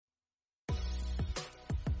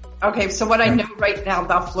Okay, so what I know right now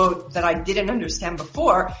about float that I didn't understand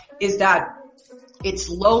before is that it's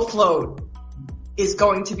low float is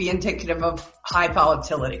going to be indicative of high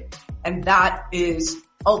volatility. And that is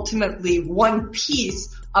ultimately one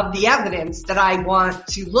piece of the evidence that I want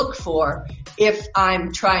to look for if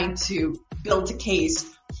I'm trying to build a case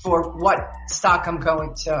for what stock I'm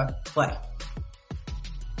going to play.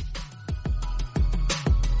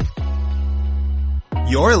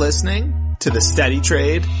 You're listening to the Steady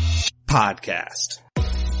Trade Podcast,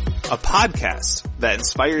 a podcast that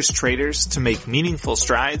inspires traders to make meaningful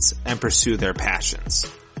strides and pursue their passions.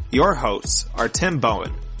 Your hosts are Tim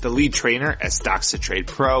Bowen, the lead trainer at Stocks to Trade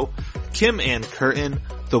Pro, Kim Ann Curtin,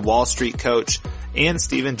 the Wall Street coach, and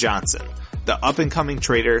Steven Johnson, the up-and-coming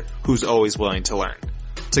trader who's always willing to learn.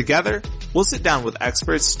 Together, we'll sit down with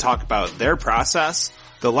experts to talk about their process,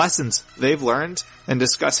 the lessons they've learned, and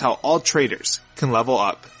discuss how all traders can level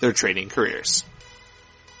up their trading careers.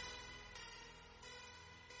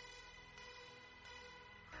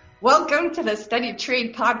 Welcome to the Steady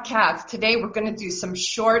Trade Podcast. Today we're going to do some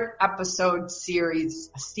short episode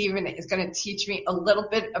series. Steven is going to teach me a little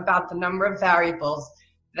bit about the number of variables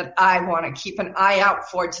that I want to keep an eye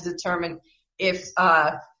out for to determine if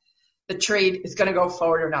the trade is going to go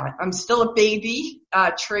forward or not. I'm still a baby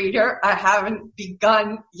trader. I haven't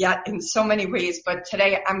begun yet in so many ways, but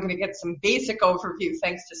today I'm going to get some basic overview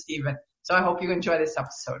thanks to Steven. So I hope you enjoy this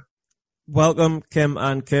episode. Welcome, Kim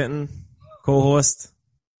Ann Curtin, co-host.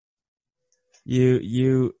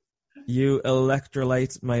 You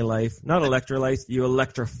electrolyte my life. Not electrolyte, you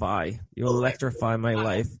electrify. You electrify my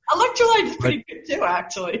life. Electrolyte is pretty good too,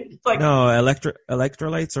 actually. Like, no,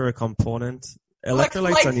 electrolytes are a component.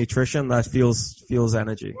 Electrolytes are nutrition that fuels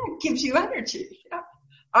energy. It gives you energy. Yeah.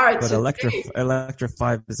 All right. But so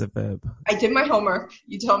electrify is a verb. I did my homework.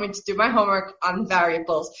 You told me to do my homework on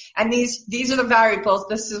variables. And these are the variables.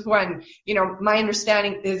 This is when, my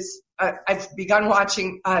understanding is, I've begun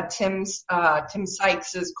watching, Tim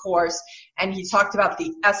Sykes' course, and he talked about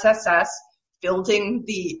the SSS, building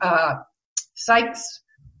the, Sykes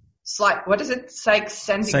slide. What is it? Sykes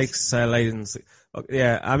sending. Sykes sliding.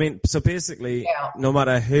 Yeah, I mean, so basically, no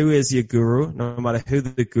matter who is your guru, no matter who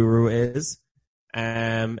the guru is,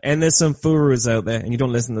 and there's some furus out there, and you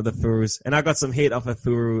don't listen to the furus. And I got some hate off a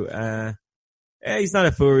furu. He's not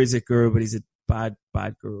a furu, he's a guru, but he's a bad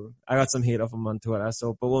guru. I got some hate off him on Twitter,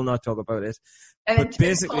 but we'll not talk about it. But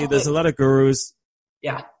basically, there's a lot of gurus.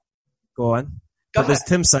 Yeah. Go on. But there's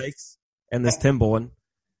Tim Sykes, and there's Tim Bowen.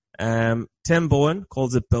 Tim Bowen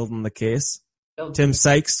calls it building the case. Tim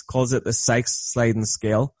Sykes calls it the Sykes sliding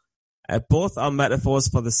scale. Both are metaphors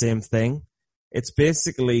for the same thing. It's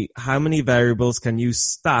basically how many variables can you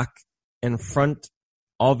stack in front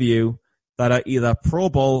of you that are either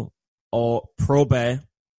pro-bull or pro-bear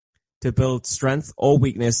to build strength or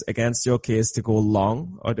weakness against your case to go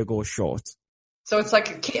long or to go short. So it's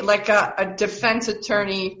like a defense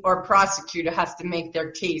attorney or prosecutor has to make their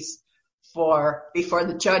case before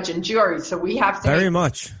the judge and jury. So we have to Very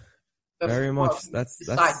much. That's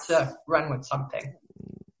decide to run with something.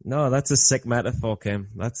 No, that's a sick metaphor, Kim.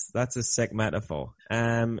 That's a sick metaphor.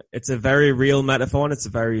 It's a very real metaphor and it's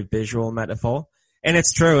a very visual metaphor. And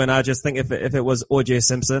it's true. And I just think if it was O.J.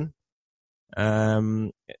 Simpson,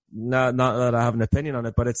 not that I have an opinion on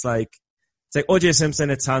it, but it's like O.J.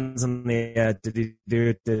 Simpson, it's hands in the air. Did he do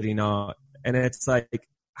it? Did he not? And it's like,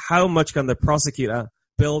 how much can the prosecutor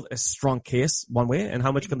build a strong case one way, and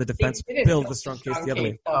how much can the defense build a strong case the other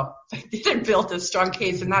way? Oh, he didn't build a strong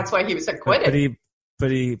case, and that's why he was acquitted.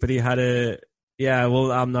 But he had a. Yeah,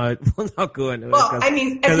 well, I'm not. We're not going. Well, I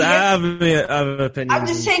mean, because I have opinions. I'm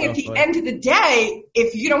just saying, at the end of the day,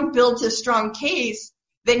 if you don't build a strong case,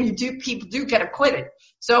 then people do get acquitted.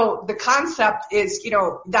 So the concept is,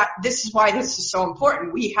 that this is why this is so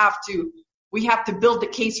important. We have to build the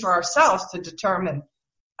case for ourselves to determine.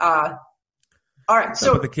 All right.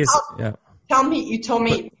 So tell me, you told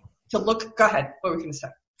me to look. Go ahead. What were we going to say?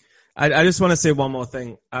 I just want to say one more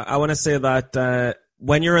thing. I want to say that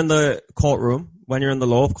when you're in the courtroom, when you're in the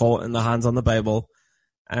law of court and the hands on the Bible,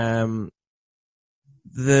 what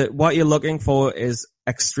you're looking for is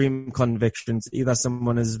extreme convictions. Either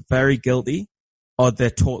someone is very guilty or they're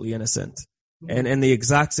totally innocent. Mm-hmm. And in the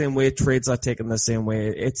exact same way, trades are taken the same way.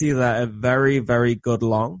 It's either a very, very good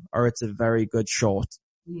long or it's a very good short.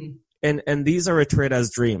 Mm-hmm. And these are a trader's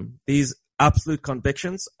dream. These absolute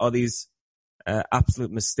convictions are these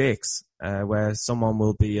absolute mistakes where someone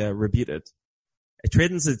will be rebuted.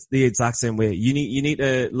 Trading's the exact same way. You need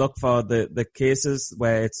to look for the cases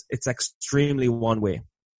where it's extremely one way,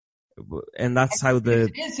 and that's how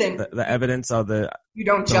the evidence or the you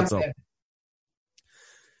don't jump in.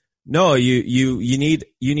 No, you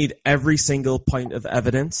need every single point of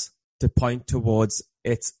evidence to point towards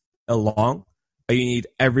it's a long, or you need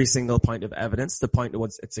every single point of evidence to point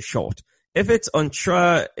towards it's a short. If it's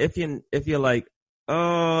unsure, if you're like,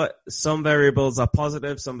 oh, some variables are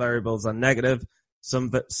positive, some variables are negative, some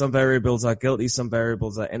variables are guilty, some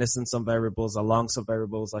variables are innocent, some variables are long, some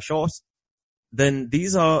variables are short, then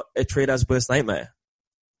these are a trader's worst nightmare.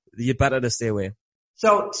 You better to stay away.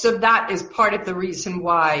 So that is part of the reason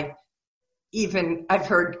why even I've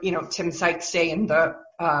heard, Tim Sykes say in the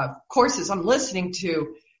courses I'm listening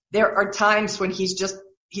to, there are times when he's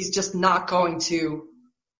just not going to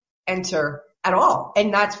enter at all.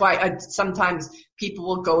 And that's why sometimes people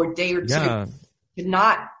will go a day or two,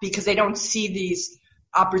 not because they don't see these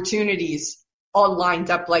opportunities all lined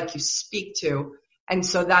up like you speak to. And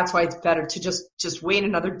so that's why it's better to just wait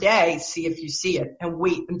another day, see if you see it, and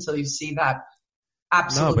wait until you see that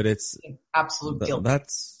absolute guilt.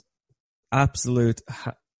 That's absolute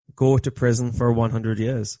go to prison for 100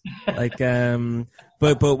 years. Like,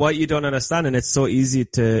 but what you don't understand, and it's so easy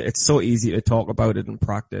to talk about it in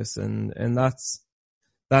practice, and that's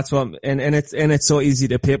what, and it's so easy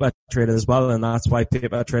to paper trade as well, and that's why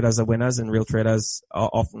paper traders are winners and real traders are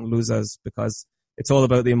often losers, because it's all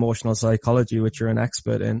about the emotional psychology, which you're an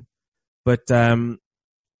expert in. But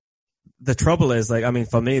the trouble is,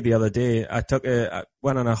 for me the other day, I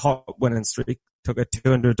went on a hot winning streak, took a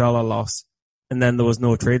 $200 loss, and then there was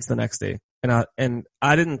no trades the next day. And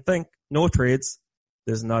I didn't think, no trades,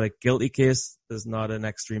 there's not a guilty case, there's not an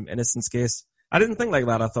extreme innocence case. I didn't think like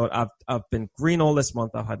that. I thought, I've been green all this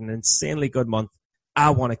month, I've had an insanely good month,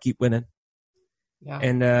 I want to keep winning. Yeah.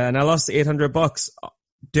 And I lost $800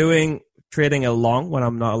 trading a long when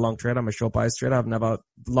I'm not a long trader. I'm a short bias trader. I've never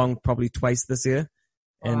longed probably twice this year.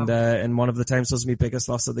 Wow. And one of the times was my biggest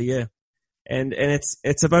loss of the year. And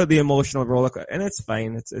it's about the emotional rollercoaster, and it's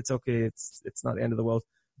fine. It's okay. It's not the end of the world,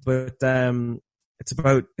 but it's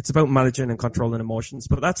about managing and controlling emotions.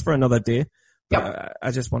 But that's for another day. Yep.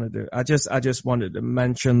 I just wanted to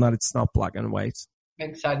mention that it's not black and white.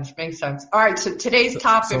 Makes sense. All right. So today's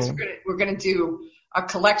topics, we're going to do a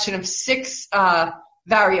collection of 6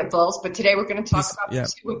 variables, but today we're going to talk about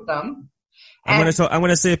 2 of them. I'm going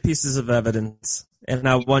to say pieces of evidence, and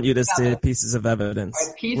I want you to say pieces of evidence.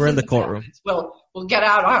 Right, we're in the courtroom. We'll get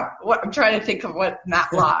out. I'm trying to think of what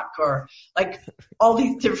Matlock or like all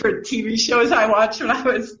these different TV shows I watched when I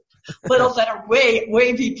was little that are way,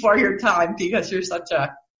 way before your time, because you're such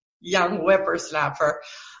a young whippersnapper.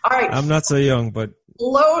 All right. I'm not so young, but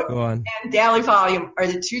float and daily volume are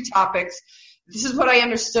the 2 topics. This is what I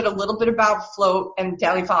understood a little bit about float and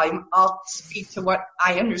daily volume. I'll speak to what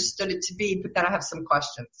I understood it to be, but then I have some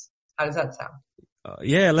questions. How does that sound?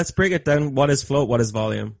 Let's break it down. What is float? What is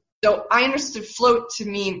volume? So I understood float to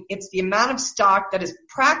mean it's the amount of stock that is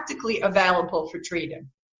practically available for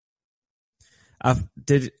trading. Is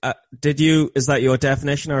that your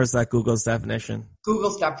definition or is that Google's definition?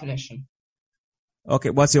 Google's definition.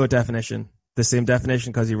 Okay, what's your definition? The same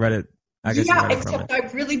definition because you read it. Except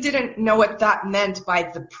I really didn't know what that meant by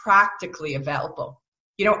the practically available.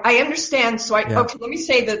 I understand. Okay, let me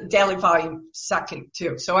say the daily volume second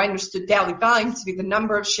too. So I understood daily volume to be the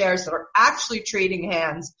number of shares that are actually trading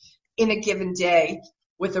hands in a given day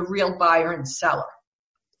with a real buyer and seller.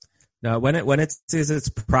 Now, when it says it's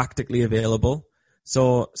practically available,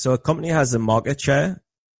 so a company has a market share,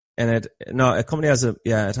 and it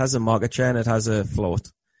has a market share and it has a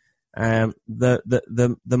float. The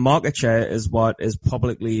market share is what is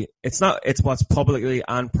publicly, it's what's publicly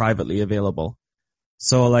and privately available.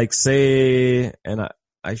 So like say, and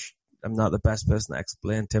I'm not the best person to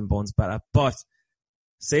explain, Tim Bone's better, but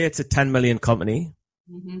say it's a 10 million company,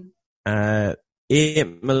 $8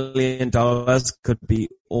 million could be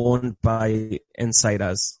owned by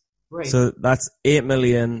insiders. Right. So that's 8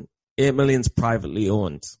 million. 8 million's privately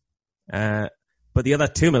owned. But the other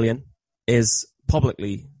 2 million is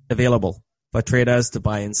publicly available for traders to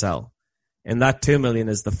buy and sell. And that 2 million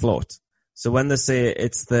is the float. So when they say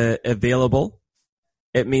it's the available,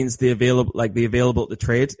 it means the available to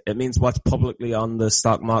trade. It means what's publicly on the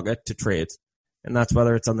stock market to trade. And that's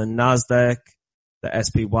whether it's on the NASDAQ, the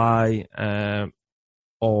SPY,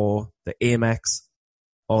 or the AMEX,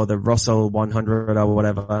 or the Russell 100 or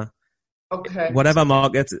whatever. Okay. Whatever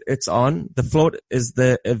market it's on, the float is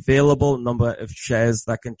the available number of shares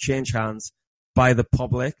that can change hands by the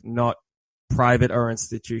public, not private or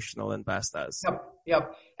institutional investors.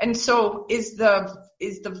 Yep. And so is the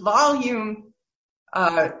volume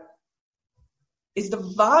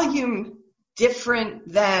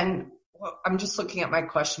different than, I'm just looking at my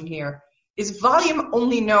question here. Is volume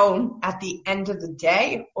only known at the end of the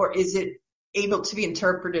day, or is it able to be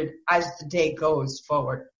interpreted as the day goes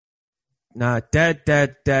forward? Nah, dead.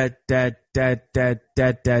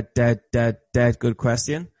 Good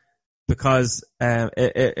question. Because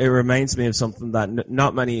it reminds me of something that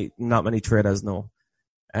not many traders know.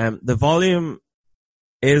 The volume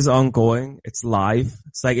is ongoing. It's live.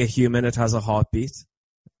 It's like a human. It has a heartbeat.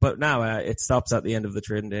 But now it stops at the end of the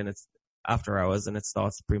trading day, and it's after hours, and it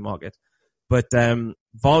starts pre-market. But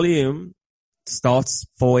volume starts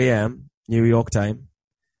 4 a.m. New York time.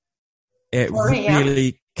 It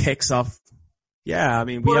really kicks off. Yeah, I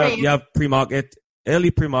mean, you have pre-market.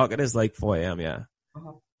 Early pre-market is like 4 a.m. Yeah.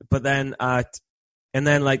 Uh-huh. But then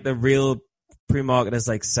like the real pre-market is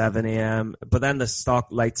like 7 a.m. But then the stock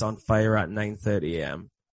lights on fire at 9:30 a.m.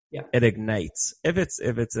 Yeah. It ignites if it's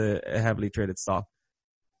a heavily traded stock.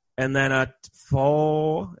 And then at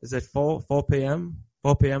 4 p.m.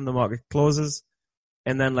 4 p.m. the market closes.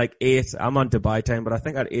 And then like 8, I'm on Dubai time, but I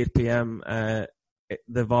think at 8 p.m.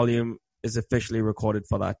 The volume is officially recorded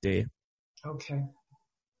for that day. Okay.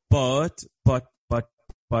 But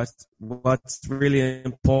what's really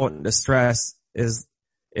important to stress is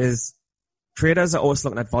traders are always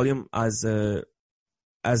looking at volume as an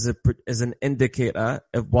indicator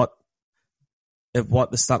of what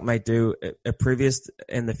the stock might do a previous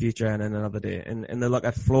in the future and in another day. And they look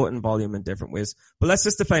at float and volume in different ways. But let's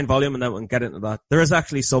just define volume and then we can get into that. There is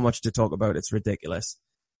actually so much to talk about. It's ridiculous.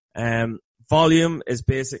 Volume is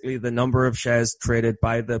basically the number of shares traded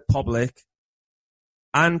by the public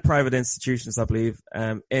and private institutions, I believe,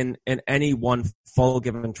 in any one full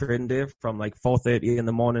given trading day from like 4:30 in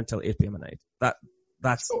the morning till 8 p.m. at night. That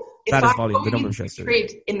is volume, the number of shares traded.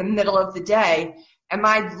 Trade in the middle of the day, am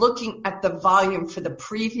I looking at the volume for the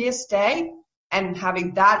previous day and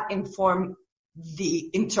having that inform the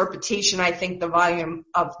interpretation I think the volume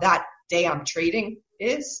of that day I'm trading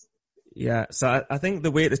is? Yeah, so I think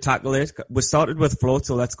the way to tackle it, we started with float,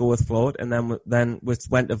 so let's go with float, and then we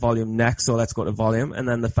went to volume next, so let's go to volume, and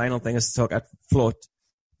then the final thing is to talk at float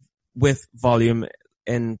with volume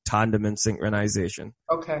in tandem and synchronization.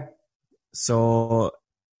 Okay. So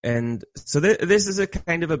this is a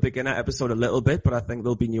kind of a beginner episode a little bit, but I think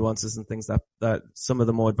there'll be nuances and things that some of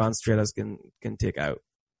the more advanced traders can take out.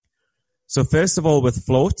 So first of all, with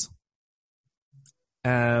float,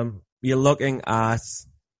 you're looking at.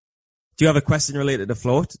 Do you have a question related to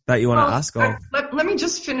float that you want to ask? Or? Let me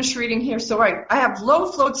just finish reading here. So I have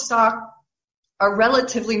low float stock, are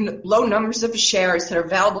relatively low numbers of shares that are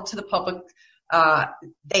available to the public.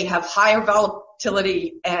 They have higher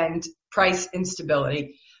volatility and price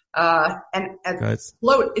instability. And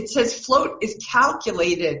float, it says float is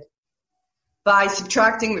calculated by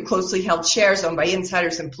subtracting the closely held shares owned by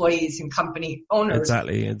insiders, employees, and company owners.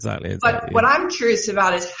 Exactly. But what I'm curious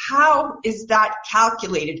about is how is that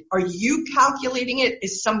calculated? Are you calculating it?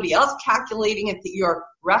 Is somebody else calculating it that you're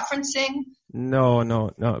referencing?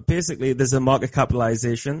 No. Basically, there's a market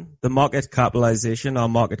capitalization. The market capitalization, or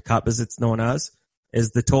market cap as it's known as,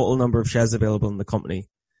 is the total number of shares available in the company.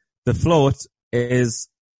 The float is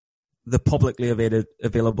the publicly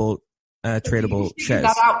available tradable shares.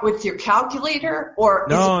 That out with your calculator or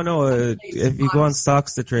no. If you go on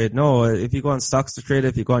stocks to trade, if you go on stocks to trade,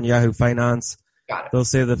 if you go on Yahoo Finance, they'll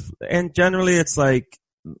say and generally it's like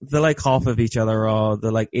they're like half of each other or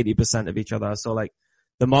they're like 80% of each other. So like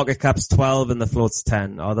the market cap's 12 and the float's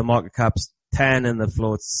 10, or the market cap's 10 and the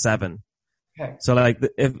float's 7. Okay. So like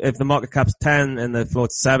if the market cap's 10 and the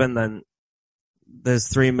float's 7, then there's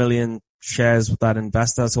 3 million shares that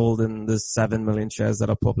investors hold, and there's 7 million shares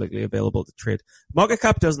that are publicly available to trade. Market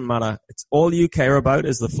cap doesn't matter. It's all you care about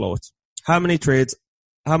is the float. How many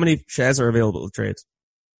shares are available to trade?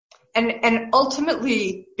 And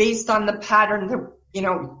ultimately, based on the pattern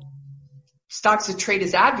that, stocks to trade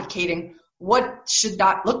is advocating, what should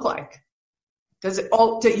that look like? Do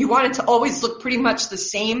you want it to always look pretty much the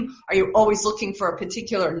same? Are you always looking for a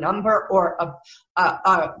particular number or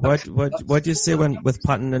what do you say with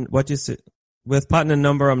pattern and what do you say with pattern and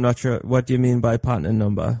number? I'm not sure. What do you mean by pattern and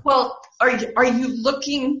number? Well, are you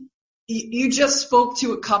looking? You just spoke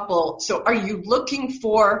to a couple. So are you looking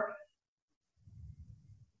for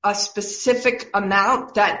a specific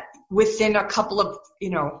amount that within a couple of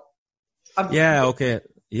Yeah. Okay.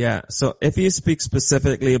 Yeah. So if you speak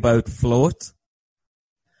specifically about float.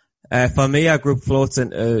 For me, I group floats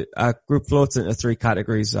into 3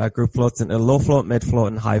 categories. I group floats into low float, mid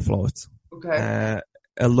float, and high float. Okay.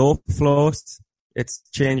 A low float, it's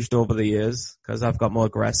changed over the years because I've got more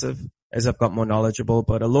aggressive as I've got more knowledgeable,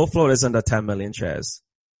 but a low float is under 10 million shares.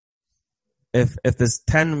 If there's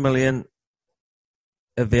 10 million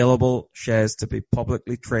available shares to be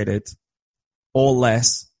publicly traded or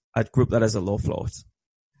less, I'd group that as a low float.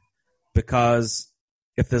 because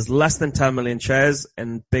if there's less than 10 million shares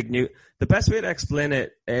and the best way to explain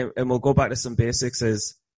it, and we'll go back to some basics,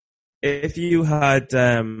 is if you had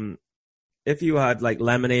like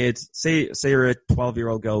lemonade, say you're a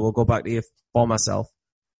 12-year-old girl, we'll go back to your former self.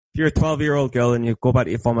 If you're a 12-year-old girl and you go back to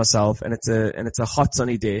your former self and it's a hot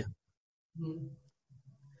sunny day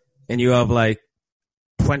and you have like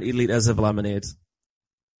 20 liters of lemonade,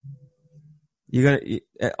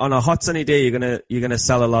 on a hot sunny day, you're gonna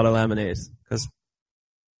sell a lot of lemonade because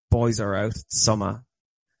boys are out, it's summer.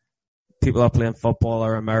 People are playing football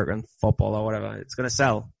or American football or whatever. It's gonna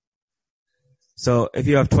sell. So if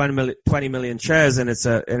you have 20 million shares and it's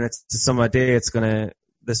a summer day,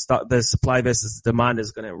 the supply versus demand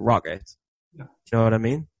is gonna rocket. Yeah. Do you know what I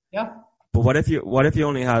mean? Yeah. But what if you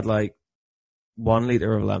only had like 1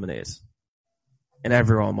 liter of lemonade and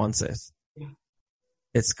everyone wants it? Yeah.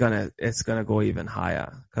 It's gonna go even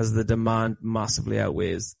higher because the demand massively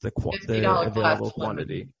outweighs the available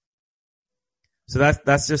quantity. So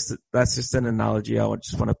that's just an analogy I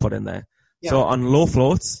just want to put in there. Yeah. So on low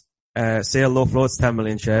floats, say a low float's 10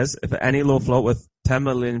 million shares. If any low float with 10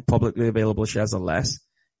 million publicly available shares or less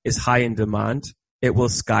is high in demand, it will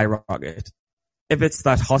skyrocket. If it's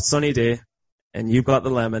that hot sunny day and you've got the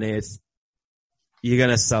lemonade, you're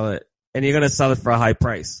gonna sell it, and you're gonna sell it for a high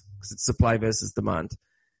price because it's supply versus demand.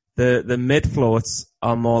 The mid floats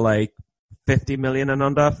are more like 50 million and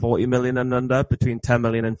under, 40 million and under, between 10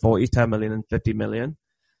 million and 40, 10 million and 50 million.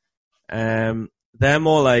 They're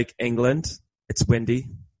more like England. It's windy.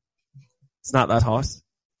 It's not that hot.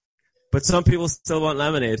 But some people still want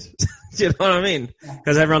lemonade. Do you know what I mean?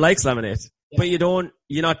 Because everyone likes lemonade. Yeah. But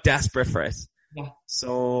you're not desperate for it. Yeah.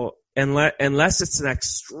 So unless it's an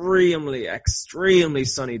extremely, extremely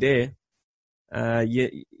sunny day,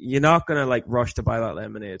 you're not gonna like rush to buy that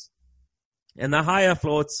lemonade. And the higher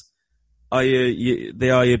floats are they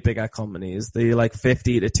are your bigger companies. They're like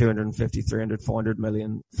 50 to 250, 300, 400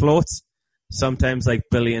 million floats. Sometimes like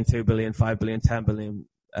billion, 2 billion, 5 billion, 10 billion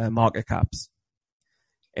market caps.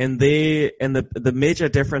 And the major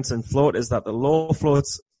difference in float is that the low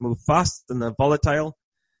floats move fast and they're volatile.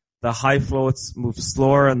 The high floats move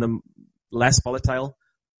slower and they're less volatile.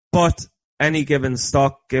 But any given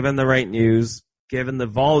stock, given the right news, given the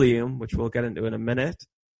volume, which we'll get into in a minute,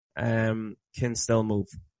 can still move.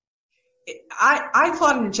 I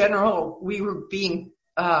thought in general we were being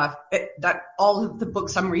that all of the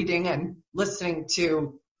books I'm reading and listening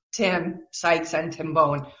to Tim Sykes and Tim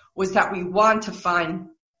Bowen was that we want to find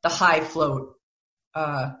the high float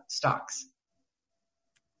stocks.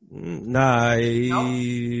 No? I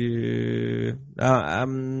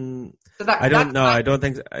don't know. I don't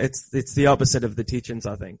think it's the opposite of the teachings,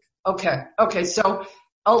 I think. Okay. So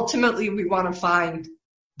ultimately we want to find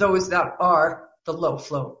those that are the low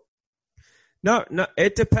float. No,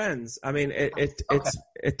 it depends. I mean, it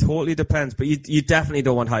totally depends, but you definitely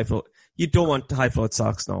don't want high float. You don't want high float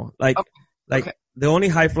stocks, no. The only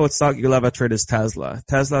high float stock you'll ever trade is Tesla.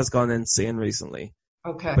 Tesla's gone insane recently.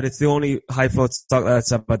 Okay. But it's the only high float stock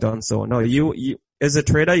that's ever done so. No, you as a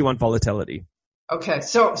trader, you want volatility. Okay.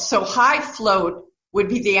 So high float would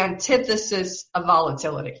be the antithesis of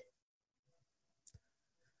volatility.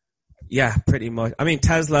 Yeah, pretty much. I mean,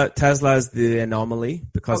 Tesla is the anomaly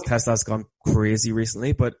because Tesla's gone crazy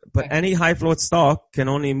recently, but any high float stock can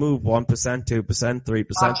only move 1%, 2%, 3%,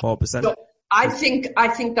 4%. So I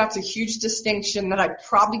think that's a huge distinction that I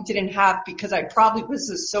probably didn't have because I probably was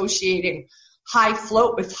associating high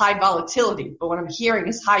float with high volatility. But what I'm hearing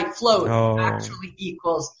is high float actually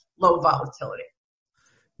equals low volatility.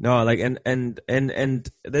 No, like, and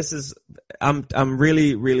this is, I'm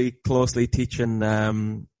really, really closely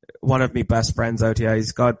teaching, one of my best friends out here.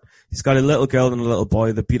 He's got a little girl and a little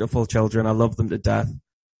boy. They're beautiful children. I love them to death.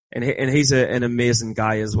 And he's an amazing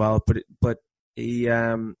guy as well. But he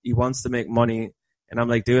wants to make money. And I'm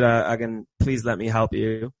like, dude, I can, please let me help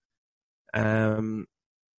you. And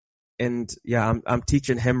yeah, I'm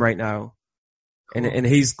teaching him right now. Cool. And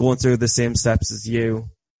he's going through the same steps as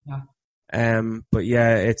you. Yeah. But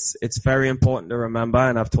yeah, it's very important to remember.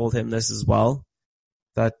 And I've told him this as well,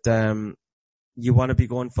 that, you want to be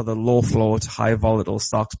going for the low float, high volatile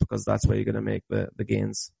stocks because that's where you're going to make the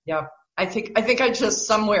gains. Yeah. I think I just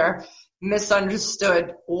somewhere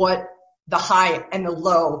misunderstood what the high and the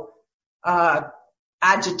low,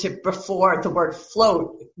 adjective before the word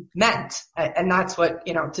float meant. And that's what,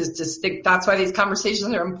 that's why these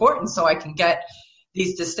conversations are important so I can get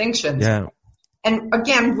these distinctions. Yeah. And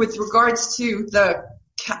again, with regards to the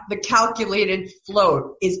calculated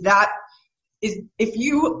float,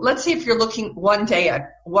 let's say if you're looking one day at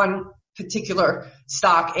one particular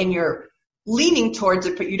stock and you're leaning towards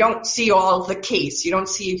it, but you don't see all of the case. You don't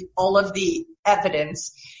see all of the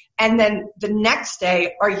evidence. And then the next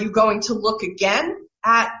day, are you going to look again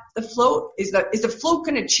at the float? Is the float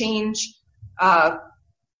going to change?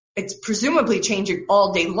 It's presumably changing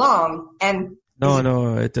all day long. And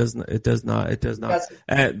no, it doesn't. It does not.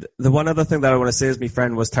 The one other thing that I want to say is my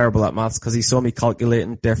friend was terrible at maths because he saw me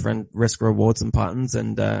calculating different risk rewards and patterns,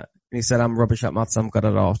 and he said, I'm rubbish at maths, I'm good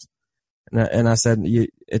at art. And I said,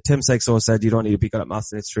 Tim Sexo said, you don't need to be good at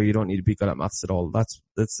maths, and it's true, you don't need to be good at maths at all.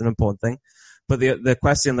 That's an important thing. But the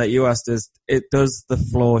question that you asked is, does the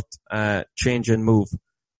float change and move?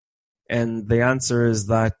 And the answer is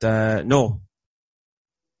that no.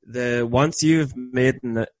 Once you've made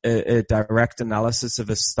a direct analysis of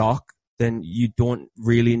a stock, then you don't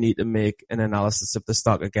really need to make an analysis of the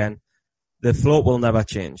stock again. The float will never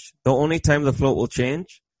change. The only time the float will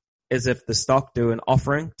change is if the stock do an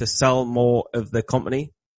offering to sell more of the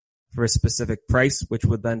company for a specific price, which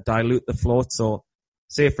would then dilute the float. So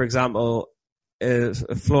say, for example, a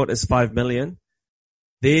float is 5 million.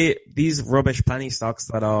 These rubbish penny stocks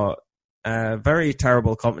that are very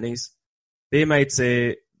terrible companies, they might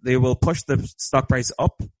say they will push the stock price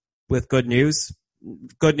up with good news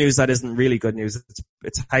that isn't really good news.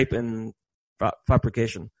 It's hype and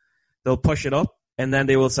fabrication. They'll push it up, and then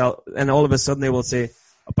they will sell, and all of a sudden they will say,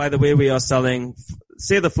 oh, by the way, we are selling,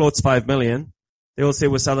 say the float's 5 million. They will say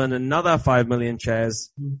we're selling another 5 million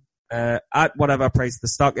shares at whatever price the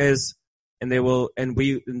stock is, and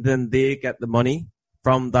then they get the money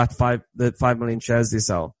from the 5 million shares they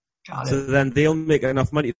sell. Got it. So then they'll make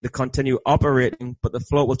enough money to continue operating, but the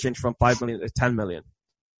float will change from 5 million to 10 million.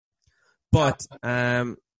 But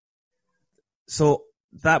that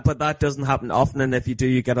doesn't happen often, and if you do,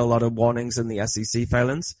 you get a lot of warnings in the SEC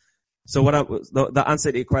filings. So the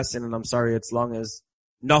answer to your question, and I'm sorry it's long, is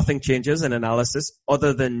nothing changes in analysis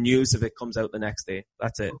other than news if it comes out the next day.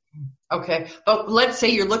 That's it. Okay, but let's say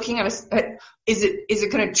you're looking at is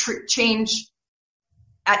it going to change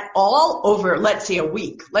at all over, let's say, a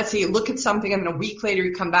week? Let's say you look at something and a week later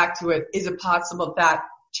you come back to it. Is it possible that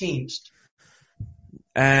changed?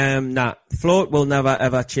 Nah. Float will never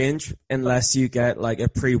ever change unless you get like a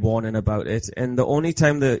pre-warning about it. And the only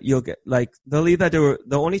time that you'll get, like, the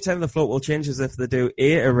only time the float will change is if they do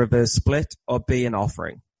a reverse split, or B, an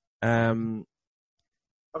offering. Okay.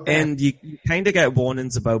 And you kind of get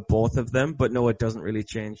warnings about both of them, but no, it doesn't really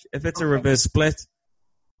change. If it's a reverse split,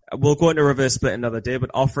 we'll go into reverse split another day,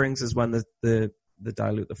 but offerings is when the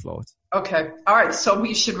dilute the float. Okay. All right. So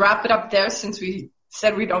we should wrap it up there since we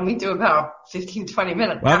said we'd only do about 15, 20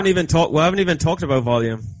 minutes. We haven't even talked about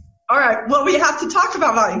volume. All right. Well, we have to talk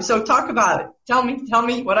about volume. So talk about it. Tell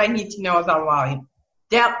me what I need to know about volume.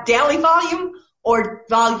 Daily volume or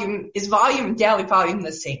volume? Is volume and daily volume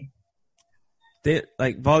the same?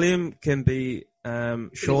 Volume can be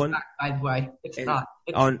shown. By the way, it's not.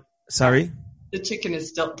 Sorry? The chicken is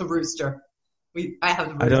still the rooster. I have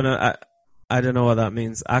the rooster. I don't know. I don't know what that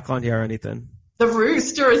means. I can't hear anything. The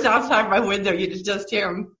rooster is outside my window. You just hear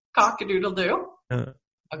him cock-a-doodle-doo.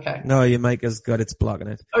 Okay. No, your mic is good. It's blocking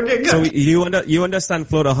it. Okay, good. So you understand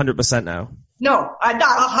float 100% now? No, I'm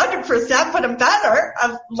not 100%, but I'm better.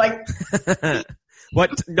 I'm like.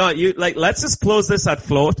 What? No, let's just close this at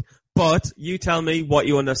float, but you tell me what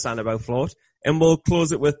you understand about float, and we'll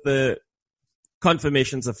close it with the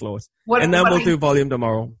confirmations of float. And then we'll do volume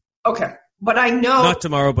tomorrow. Okay. But I know. Not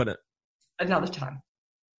tomorrow, but another time.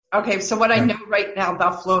 Okay, so what I know right now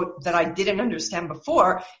about float that I didn't understand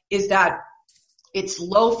before is that its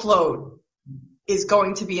low float is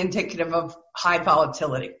going to be indicative of high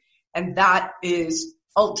volatility. And that is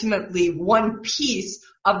ultimately one piece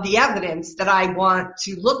of the evidence that I want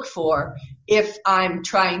to look for if I'm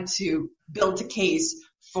trying to build a case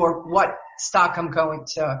for what stock I'm going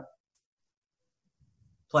to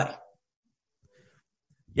play.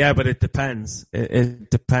 Yeah, but it depends. It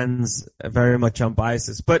depends very much on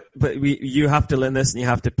biases. But you have to learn this and you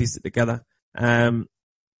have to piece it together.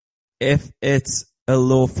 If it's a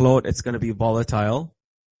low float, it's going to be volatile.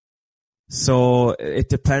 So it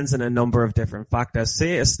depends on a number of different factors.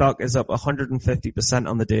 Say a stock is up 150%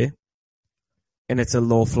 on the day and it's a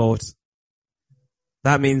low float.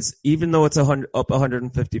 That means even though it's up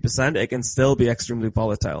 150%, it can still be extremely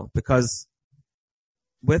volatile because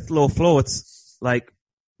with low floats, like,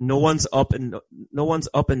 no one's up and no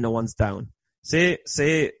one's down. Say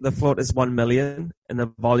the float is 1 million and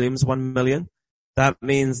the volume's 1 million. That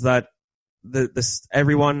means that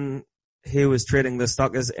everyone who is trading the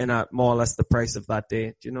stock is in at more or less the price of that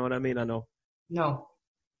day. Do you know what I mean? I know. No.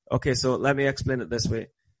 Okay, so let me explain it this way.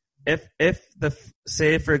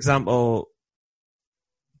 Say for example,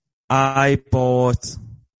 I bought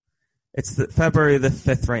It's February the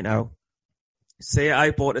 5th right now. Say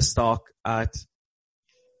I bought a stock at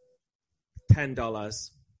 $10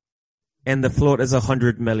 and the float is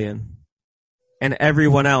 100 million and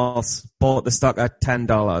everyone else bought the stock at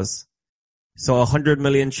 $10. So 100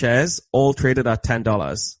 million shares all traded at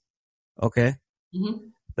 $10. Okay. Mm-hmm.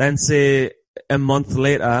 Then say a month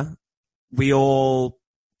later, the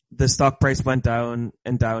stock price went down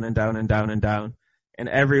and down and down and down and down. And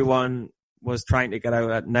everyone was trying to get out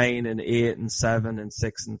at 9 and 8 and 7 and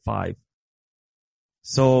 6 and 5.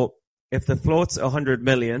 So if the float's 100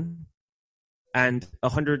 million and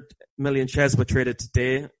 100 million shares were traded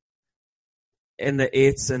today in the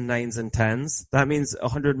 8s and 9s and 10s, that means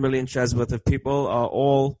 100 million shares worth of people are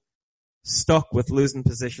all stuck with losing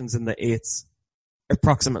positions in the 8s,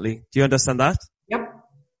 approximately. Do you understand that? Yep.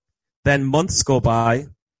 Then months go by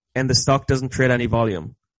and the stock doesn't trade any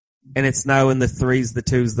volume. And it's now in the 3s, the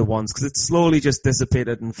 2s, the 1s, because it slowly just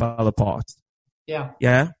dissipated and fell apart. Yeah.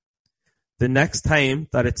 Yeah? The next time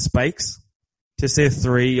that it spikes to say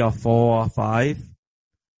 3 or 4 or 5,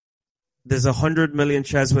 there's 100 million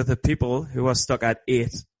shares worth of people who are stuck at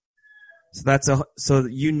 8. So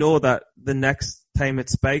you know that the next time it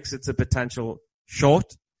spikes, it's a potential short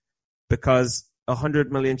because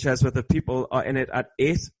 100 million shares worth of people are in it at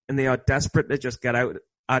 8 and they are desperate to just get out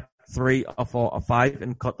at 3 or 4 or 5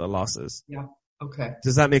 and cut their losses. Yeah. Okay.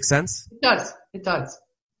 Does that make sense? It does. It does.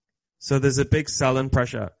 So there's a big selling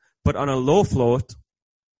pressure. But on a low float,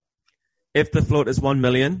 if the float is 1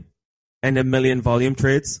 million and a million volume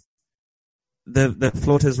trades, the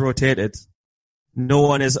float has rotated. No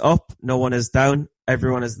one is up, no one is down,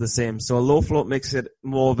 everyone is the same. So a low float makes it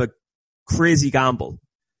more of a crazy gamble.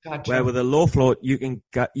 Gotcha. Where with a low float, you can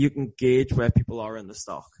gauge where people are in the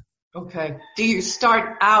stock. Okay. Did you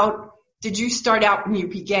start out when you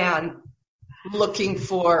began looking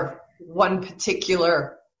for one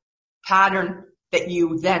particular pattern that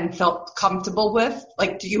you then felt comfortable with?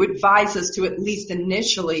 Like, do you advise us to at least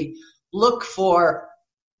initially look for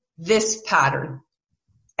this pattern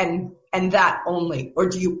and that only? Or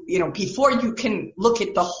do you before you can look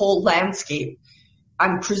at the whole landscape,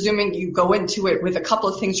 I'm presuming you go into it with a couple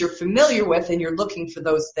of things you're familiar with and you're looking for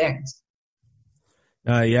those things.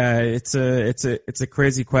 Yeah, it's a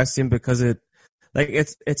crazy question because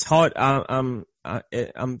it's hard. I'm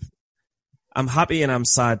happy and I'm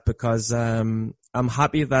sad because, I'm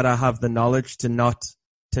happy that I have the knowledge to not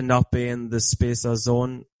be in the space or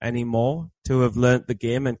zone anymore, to have learnt the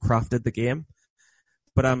game and crafted the game.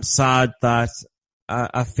 But I'm sad that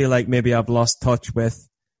I feel like maybe I've lost touch with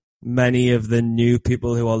many of the new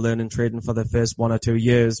people who are learning trading for the first 1 or 2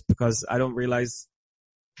 years because I don't realize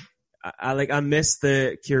I miss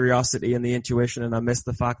the curiosity and the intuition, and I miss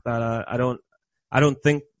the fact that I don't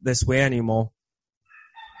think this way anymore.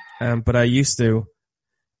 But I used to.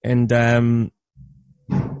 And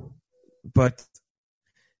but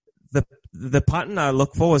the pattern I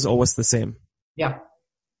look for is always the same. Yeah.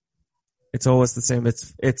 It's always the same.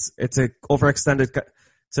 It's an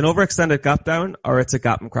overextended gap down or it's a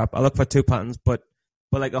gap and crap. I look for 2 patterns, but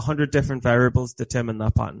like 100 different variables determine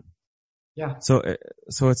that pattern. Yeah. So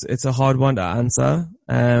it's a hard one to answer.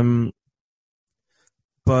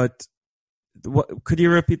 But could you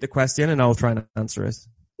repeat the question and I'll try and answer it?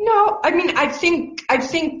 No, I mean, I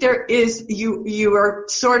think there is, you are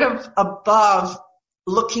sort of above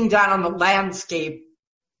looking down on the landscape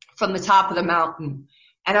from the top of the mountain,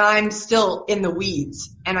 and I'm still in the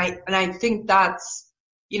weeds. And I think that's,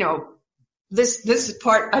 this is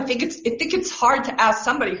part, I think it's hard to ask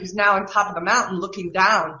somebody who's now on top of the mountain looking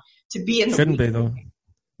down to be in the Shouldn't weeds. be though.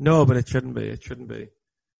 No, but it shouldn't be. It shouldn't be.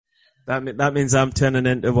 That means I'm turning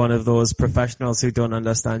into one of those professionals who don't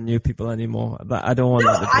understand new people anymore. I don't want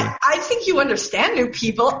that to be. I think you understand new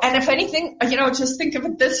people. And if anything, just think of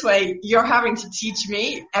it this way. You're having to teach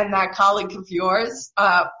me, and that colleague of yours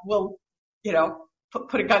will,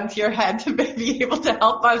 put a gun to your head to be able to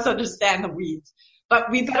help us understand the weeds. But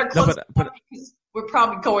we better close because we're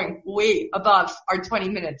probably going way above our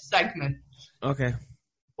 20-minute segment. Okay.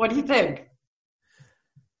 What do you think?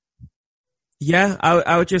 Yeah,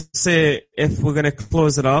 I would just say if we're going to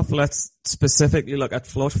close it off, let's specifically look at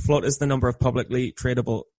float. Float is the number of publicly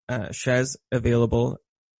tradable shares available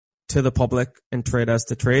to the public and traders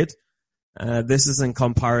to trade. This is in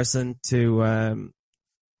comparison to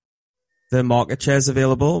the market shares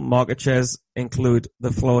available. Market shares include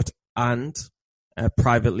the float and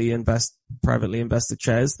privately invested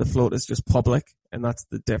shares. The float is just public, and that's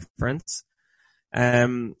the difference.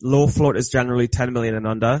 Low float is generally 10 million and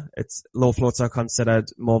under. Low floats are considered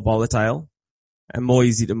more volatile and more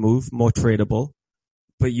easy to move, more tradable.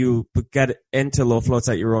 but you get into low floats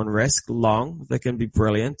at your own risk. Long, they can be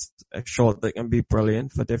brilliant. Short, they can be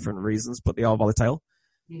brilliant for different reasons, but they are volatile.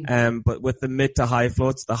 But with the mid to high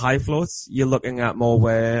floats, you're looking at more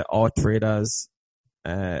where are traders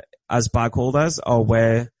as bag holders, or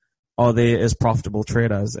where are they as profitable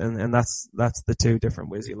traders, and that's the two different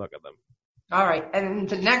ways you look at them. All right, and in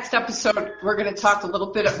the next episode, we're going to talk a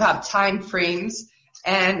little bit about time frames,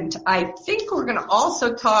 and I think we're going to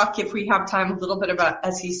also talk, if we have time, a little bit about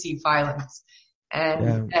SEC filings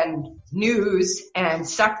and news and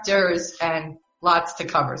sectors and lots to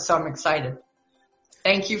cover. So I'm excited.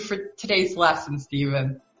 Thank you for today's lesson,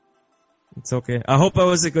 Stephen. It's okay. I hope I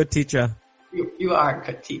was a good teacher. You are a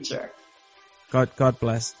good teacher. God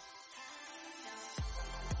bless.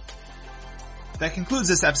 That concludes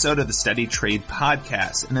this episode of the Steady Trade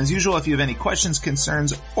Podcast. And as usual, if you have any questions,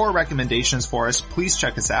 concerns, or recommendations for us, please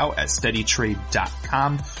check us out at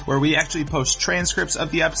steadytrade.com, where we actually post transcripts of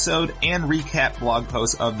the episode and recap blog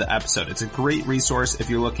posts of the episode. It's a great resource if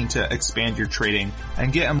you're looking to expand your trading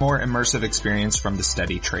and get a more immersive experience from the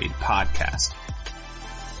Steady Trade Podcast.